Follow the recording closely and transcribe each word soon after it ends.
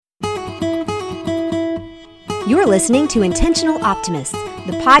You're listening to Intentional Optimists,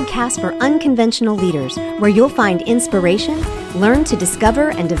 the podcast for unconventional leaders, where you'll find inspiration, learn to discover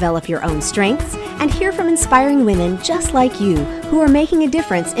and develop your own strengths, and hear from inspiring women just like you who are making a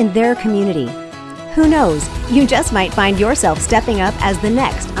difference in their community. Who knows, you just might find yourself stepping up as the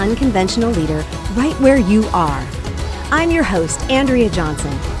next unconventional leader right where you are. I'm your host, Andrea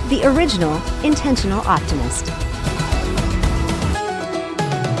Johnson, the original Intentional Optimist.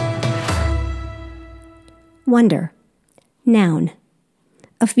 Wonder. Noun.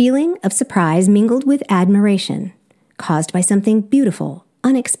 A feeling of surprise mingled with admiration, caused by something beautiful,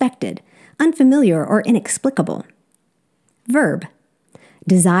 unexpected, unfamiliar, or inexplicable. Verb.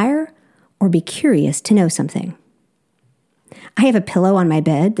 Desire or be curious to know something. I have a pillow on my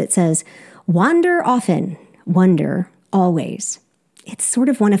bed that says, "Wander often, wonder always." It's sort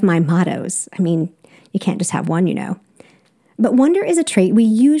of one of my mottos. I mean, you can't just have one, you know. But wonder is a trait we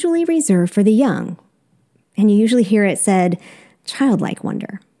usually reserve for the young. And you usually hear it said, childlike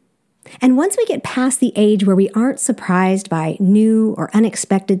wonder. And once we get past the age where we aren't surprised by new or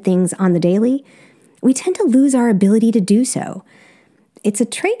unexpected things on the daily, we tend to lose our ability to do so. It's a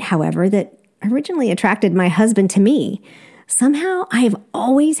trait, however, that originally attracted my husband to me. Somehow, I have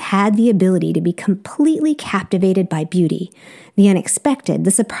always had the ability to be completely captivated by beauty, the unexpected,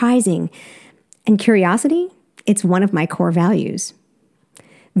 the surprising, and curiosity. It's one of my core values.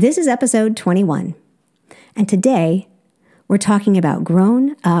 This is episode 21. And today, we're talking about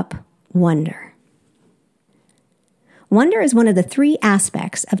grown-up wonder. Wonder is one of the three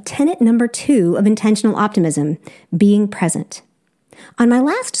aspects of tenet number 2 of intentional optimism, being present. On my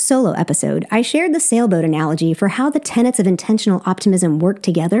last solo episode, I shared the sailboat analogy for how the tenets of intentional optimism work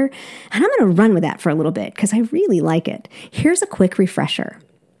together, and I'm going to run with that for a little bit because I really like it. Here's a quick refresher.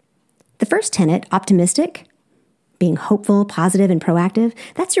 The first tenet, optimistic, being hopeful, positive, and proactive,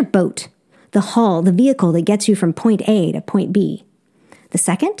 that's your boat. The hull, the vehicle that gets you from point A to point B. The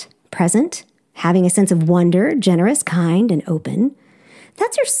second, present, having a sense of wonder, generous, kind, and open.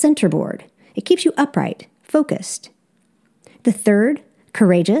 That's your centerboard. It keeps you upright, focused. The third,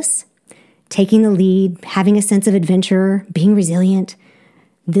 courageous, taking the lead, having a sense of adventure, being resilient.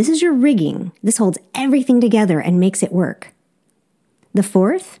 This is your rigging. This holds everything together and makes it work. The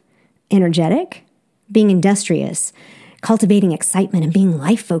fourth, energetic, being industrious, cultivating excitement and being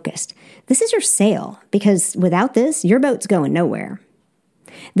life-focused. This is your sail, because without this, your boat's going nowhere.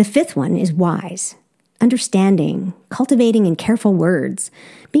 The fifth one is wise, understanding, cultivating in careful words,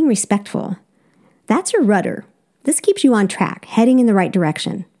 being respectful. That's your rudder. This keeps you on track, heading in the right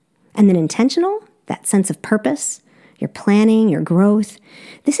direction. And then intentional, that sense of purpose, your planning, your growth.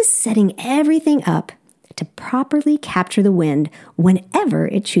 This is setting everything up to properly capture the wind whenever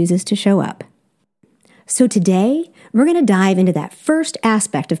it chooses to show up. So today, we're going to dive into that first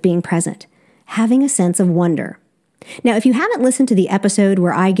aspect of being present, having a sense of wonder. Now, if you haven't listened to the episode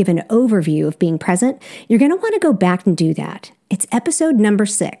where I give an overview of being present, you're going to want to go back and do that. It's episode number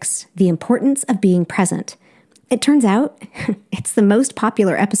 6, The Importance of Being Present. It turns out it's the most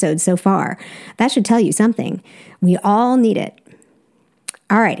popular episode so far. That should tell you something. We all need it.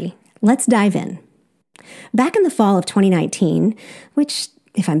 Alrighty, let's dive in. Back in the fall of 2019, which,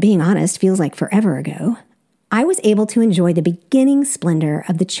 if I'm being honest, feels like forever ago, I was able to enjoy the beginning splendor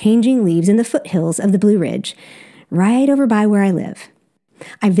of the changing leaves in the foothills of the Blue Ridge, right over by where I live.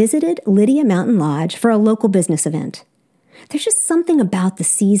 I visited Lydia Mountain Lodge for a local business event. There's just something about the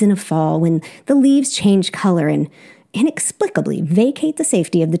season of fall when the leaves change color and inexplicably vacate the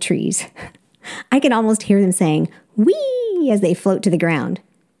safety of the trees. I can almost hear them saying, "wee," as they float to the ground.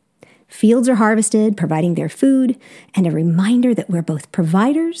 Fields are harvested, providing their food, and a reminder that we're both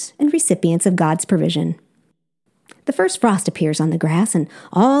providers and recipients of God's provision. The first frost appears on the grass, and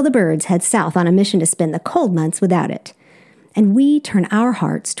all the birds head south on a mission to spend the cold months without it. And we turn our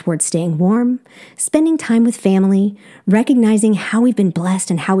hearts towards staying warm, spending time with family, recognizing how we've been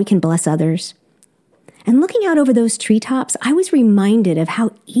blessed and how we can bless others. And looking out over those treetops, I was reminded of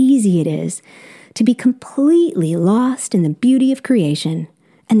how easy it is to be completely lost in the beauty of creation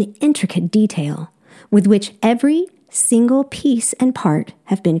and the intricate detail with which every single piece and part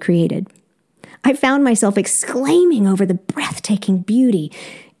have been created. I found myself exclaiming over the breathtaking beauty,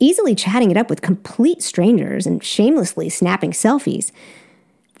 easily chatting it up with complete strangers and shamelessly snapping selfies.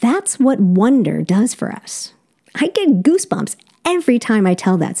 That's what wonder does for us. I get goosebumps every time I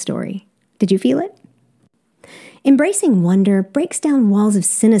tell that story. Did you feel it? Embracing wonder breaks down walls of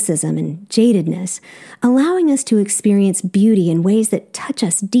cynicism and jadedness, allowing us to experience beauty in ways that touch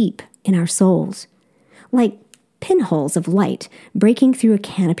us deep in our souls. Like pinholes of light breaking through a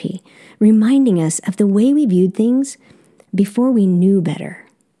canopy, reminding us of the way we viewed things before we knew better.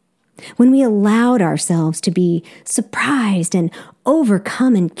 When we allowed ourselves to be surprised and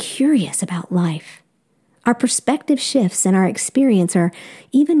overcome and curious about life, our perspective shifts and our experience are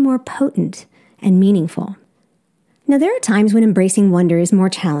even more potent and meaningful. Now, there are times when embracing wonder is more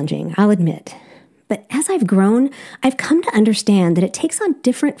challenging, I'll admit. But as I've grown, I've come to understand that it takes on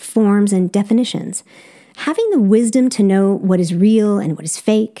different forms and definitions. Having the wisdom to know what is real and what is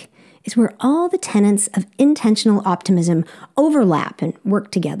fake is where all the tenets of intentional optimism overlap and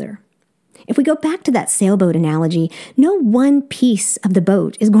work together. If we go back to that sailboat analogy, no one piece of the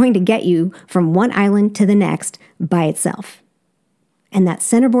boat is going to get you from one island to the next by itself. And that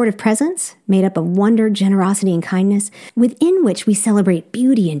centerboard of presence, made up of wonder, generosity, and kindness, within which we celebrate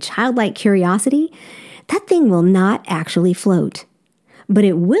beauty and childlike curiosity, that thing will not actually float. But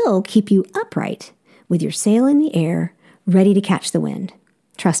it will keep you upright, with your sail in the air, ready to catch the wind.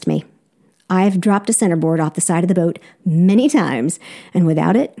 Trust me, I've dropped a centerboard off the side of the boat many times, and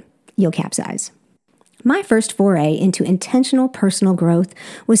without it, you'll capsize. My first foray into intentional personal growth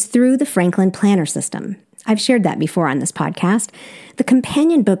was through the Franklin Planner System. I've shared that before on this podcast. The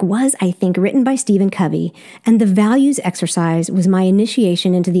companion book was, I think, written by Stephen Covey, and the values exercise was my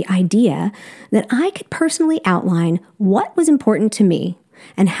initiation into the idea that I could personally outline what was important to me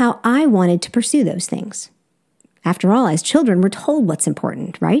and how I wanted to pursue those things. After all, as children, we're told what's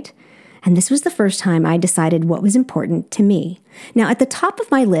important, right? And this was the first time I decided what was important to me. Now, at the top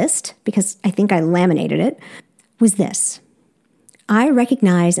of my list, because I think I laminated it, was this. I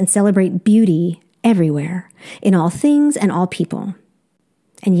recognize and celebrate beauty everywhere, in all things and all people.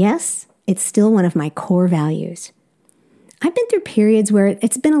 And yes, it's still one of my core values. I've been through periods where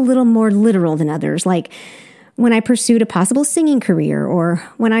it's been a little more literal than others, like when I pursued a possible singing career or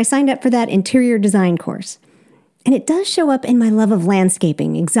when I signed up for that interior design course. And it does show up in my love of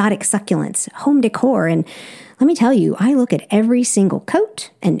landscaping, exotic succulents, home decor, and let me tell you, I look at every single coat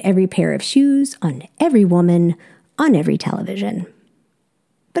and every pair of shoes on every woman on every television.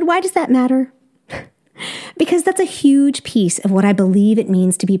 But why does that matter? Because that's a huge piece of what I believe it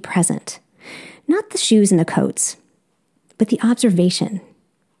means to be present. Not the shoes and the coats, but the observation,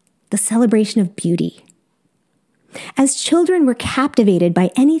 the celebration of beauty. As children, we're captivated by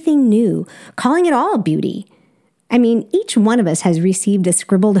anything new, calling it all beauty. I mean, each one of us has received a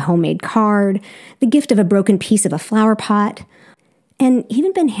scribbled homemade card, the gift of a broken piece of a flower pot, and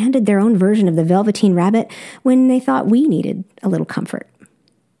even been handed their own version of the Velveteen Rabbit when they thought we needed a little comfort.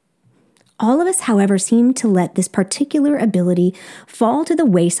 All of us, however, seem to let this particular ability fall to the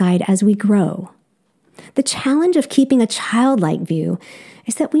wayside as we grow. The challenge of keeping a childlike view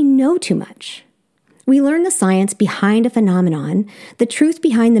is that we know too much. We learn the science behind a phenomenon, the truth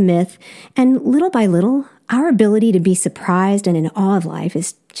behind the myth, and little by little, our ability to be surprised and in awe of life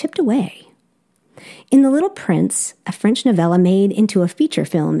is chipped away. In The Little Prince, a French novella made into a feature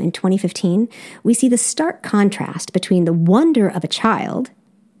film in 2015, we see the stark contrast between the wonder of a child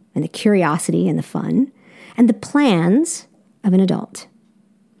and the curiosity and the fun, and the plans of an adult.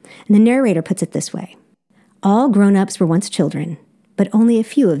 And the narrator puts it this way: all grown-ups were once children, but only a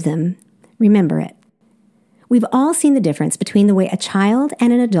few of them remember it. We've all seen the difference between the way a child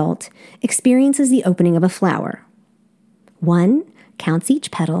and an adult experiences the opening of a flower. One counts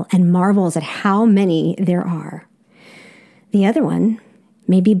each petal and marvels at how many there are. The other one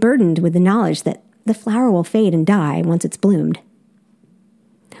may be burdened with the knowledge that the flower will fade and die once it's bloomed.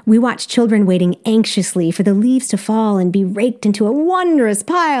 We watch children waiting anxiously for the leaves to fall and be raked into a wondrous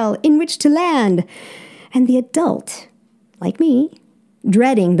pile in which to land. And the adult, like me,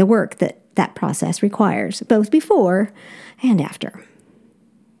 dreading the work that process requires, both before and after.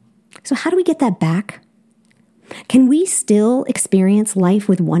 So how do we get that back? Can we still experience life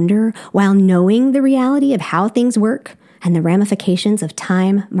with wonder while knowing the reality of how things work and the ramifications of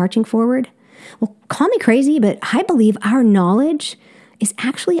time marching forward? Well, call me crazy, but I believe our knowledge is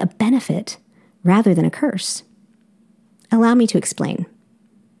actually a benefit rather than a curse. Allow me to explain.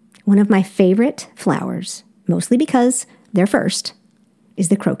 One of my favorite flowers, mostly because they're first, is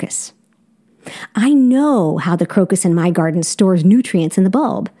the crocus. I know how the crocus in my garden stores nutrients in the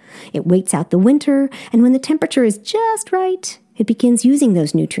bulb. It waits out the winter, and when the temperature is just right, it begins using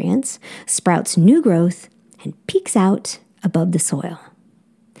those nutrients, sprouts new growth, and peeks out above the soil.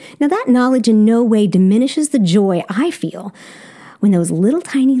 Now, that knowledge in no way diminishes the joy I feel when those little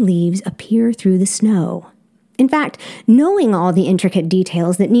tiny leaves appear through the snow. In fact, knowing all the intricate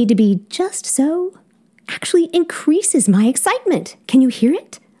details that need to be just so actually increases my excitement. Can you hear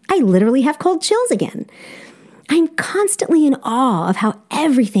it? I literally have cold chills again. I'm constantly in awe of how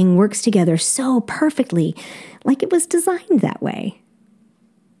everything works together so perfectly, like it was designed that way.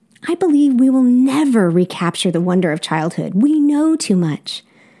 I believe we will never recapture the wonder of childhood. We know too much.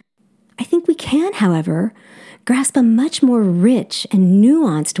 I think we can, however, grasp a much more rich and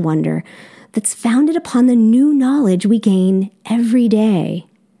nuanced wonder that's founded upon the new knowledge we gain every day.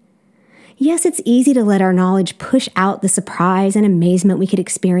 Yes, it's easy to let our knowledge push out the surprise and amazement we could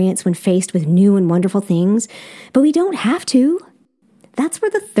experience when faced with new and wonderful things, but we don't have to. That's where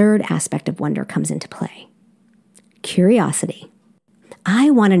the third aspect of wonder comes into play. Curiosity.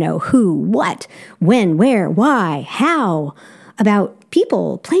 I want to know who, what, when, where, why, how, about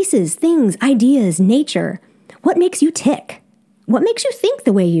people, places, things, ideas, nature. What makes you tick? What makes you think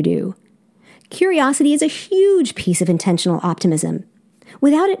the way you do? Curiosity is a huge piece of intentional optimism.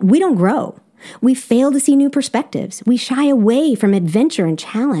 Without it, we don't grow. We fail to see new perspectives. We shy away from adventure and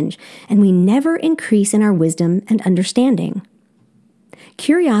challenge, and we never increase in our wisdom and understanding.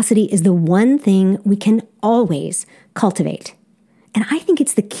 Curiosity is the one thing we can always cultivate. And I think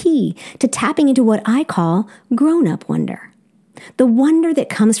it's the key to tapping into what I call grown-up wonder. The wonder that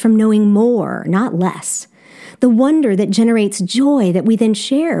comes from knowing more, not less. The wonder that generates joy that we then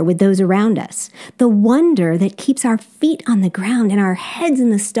share with those around us. The wonder that keeps our feet on the ground and our heads in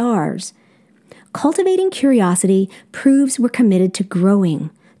the stars. Cultivating curiosity proves we're committed to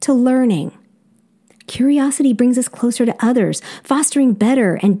growing, to learning. Curiosity brings us closer to others, fostering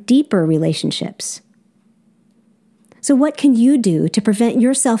better and deeper relationships. So what can you do to prevent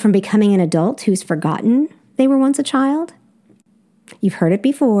yourself from becoming an adult who's forgotten they were once a child? You've heard it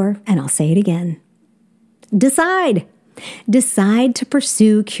before, and I'll say it again. Decide. Decide to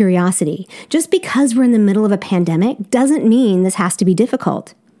pursue curiosity. Just because we're in the middle of a pandemic doesn't mean this has to be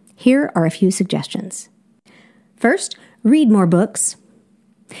difficult. Here are a few suggestions. First, read more books.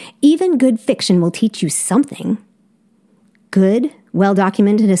 Even good fiction will teach you something. Good,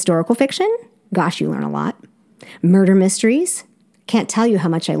 well-documented historical fiction? Gosh, you learn a lot. Murder mysteries? Can't tell you how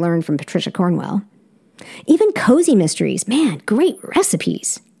much I learned from Patricia Cornwell. Even cozy mysteries, man, great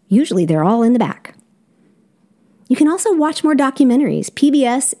recipes. Usually they're all in the back. You can also watch more documentaries.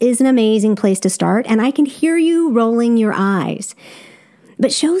 PBS is an amazing place to start, and I can hear you rolling your eyes.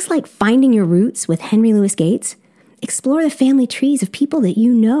 But shows like Finding Your Roots with Henry Louis Gates explore the family trees of people that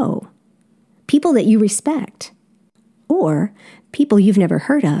you know, people that you respect, or people you've never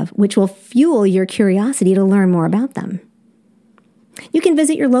heard of, which will fuel your curiosity to learn more about them. You can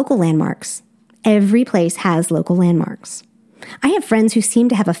visit your local landmarks. Every place has local landmarks. I have friends who seem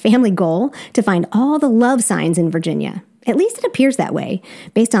to have a family goal to find all the love signs in Virginia. At least it appears that way,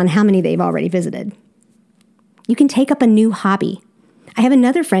 based on how many they've already visited. You can take up a new hobby. I have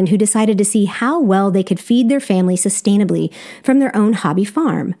another friend who decided to see how well they could feed their family sustainably from their own hobby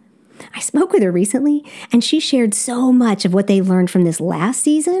farm. I spoke with her recently, and she shared so much of what they learned from this last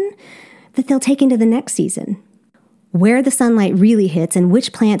season that they'll take into the next season. Where the sunlight really hits and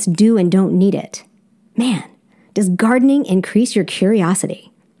which plants do and don't need it. Man, does gardening increase your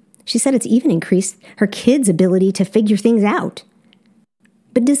curiosity? She said it's even increased her kids' ability to figure things out.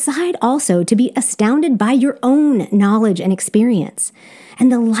 But decide also to be astounded by your own knowledge and experience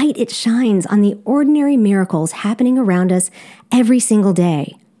and the light it shines on the ordinary miracles happening around us every single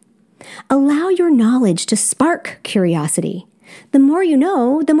day. Allow your knowledge to spark curiosity. The more you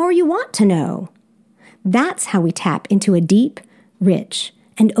know, the more you want to know. That's how we tap into a deep, rich,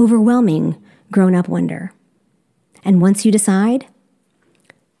 and overwhelming grown-up wonder. And once you decide,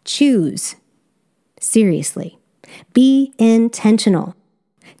 choose. Seriously. Be intentional.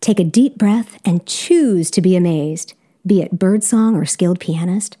 Take a deep breath and choose to be amazed, be it birdsong or skilled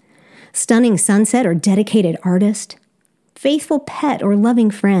pianist, stunning sunset or dedicated artist, faithful pet or loving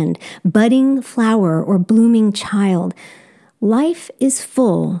friend, budding flower or blooming child. Life is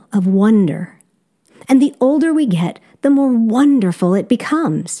full of wonder. And the older we get, the more wonderful it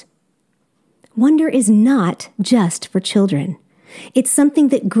becomes. Wonder is not just for children. It's something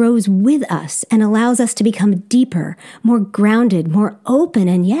that grows with us and allows us to become deeper, more grounded, more open,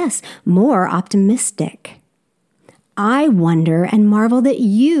 and yes, more optimistic. I wonder and marvel that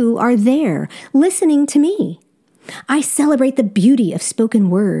you are there, listening to me. I celebrate the beauty of spoken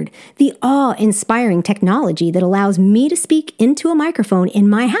word, the awe-inspiring technology that allows me to speak into a microphone in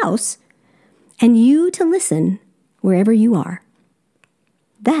my house, and you to listen wherever you are.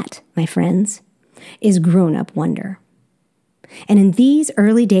 That, my friends, is grown-up wonder. And in these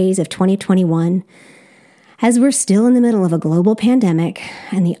early days of 2021, as we're still in the middle of a global pandemic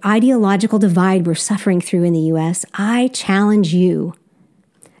and the ideological divide we're suffering through in the U.S., I challenge you.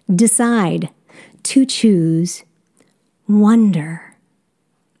 Decide to choose wonder.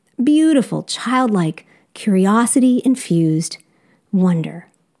 Beautiful, childlike, curiosity-infused wonder.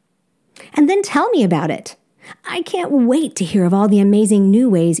 And then tell me about it. I can't wait to hear of all the amazing new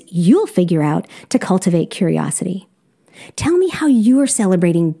ways you'll figure out to cultivate curiosity. Tell me how you're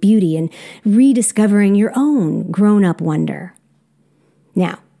celebrating beauty and rediscovering your own grown-up wonder.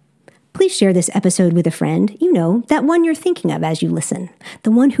 Now, please share this episode with a friend, that one you're thinking of as you listen,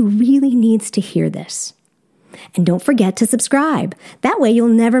 the one who really needs to hear this. And don't forget to subscribe. That way you'll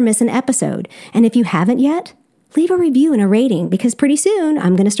never miss an episode. And if you haven't yet, leave a review and a rating, because pretty soon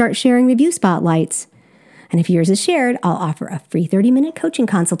I'm going to start sharing review spotlights. And if yours is shared, I'll offer a free 30-minute coaching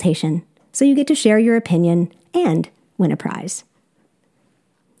consultation, so you get to share your opinion and win a prize.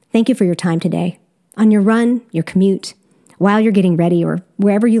 Thank you for your time today. On your run, your commute, while you're getting ready, or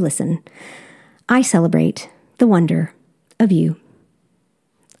wherever you listen, I celebrate the wonder of you.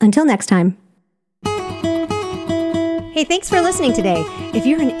 Until next time. Hey, thanks for listening today. If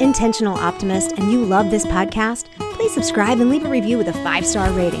you're an intentional optimist and you love this podcast, please subscribe and leave a review with a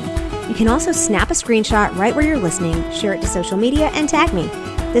 5-star rating. You can also snap a screenshot right where you're listening, share it to social media, and tag me.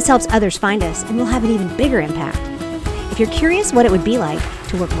 This helps others find us, and we'll have an even bigger impact. If you're curious what it would be like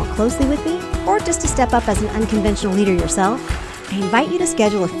to work more closely with me, or just to step up as an unconventional leader yourself, I invite you to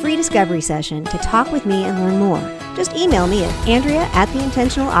schedule a free discovery session to talk with me and learn more. Just email me at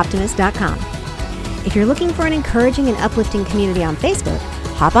andrea@theintentionaloptimist.com. If you're looking for an encouraging and uplifting community on Facebook,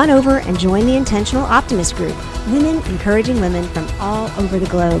 hop on over and join the Intentional Optimist Group, women encouraging women from all over the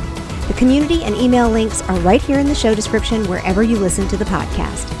globe. The community and email links are right here in the show description wherever you listen to the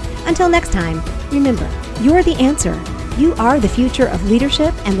podcast. Until next time, remember, you're the answer. You are the future of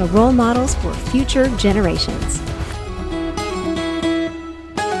leadership and the role models for future generations.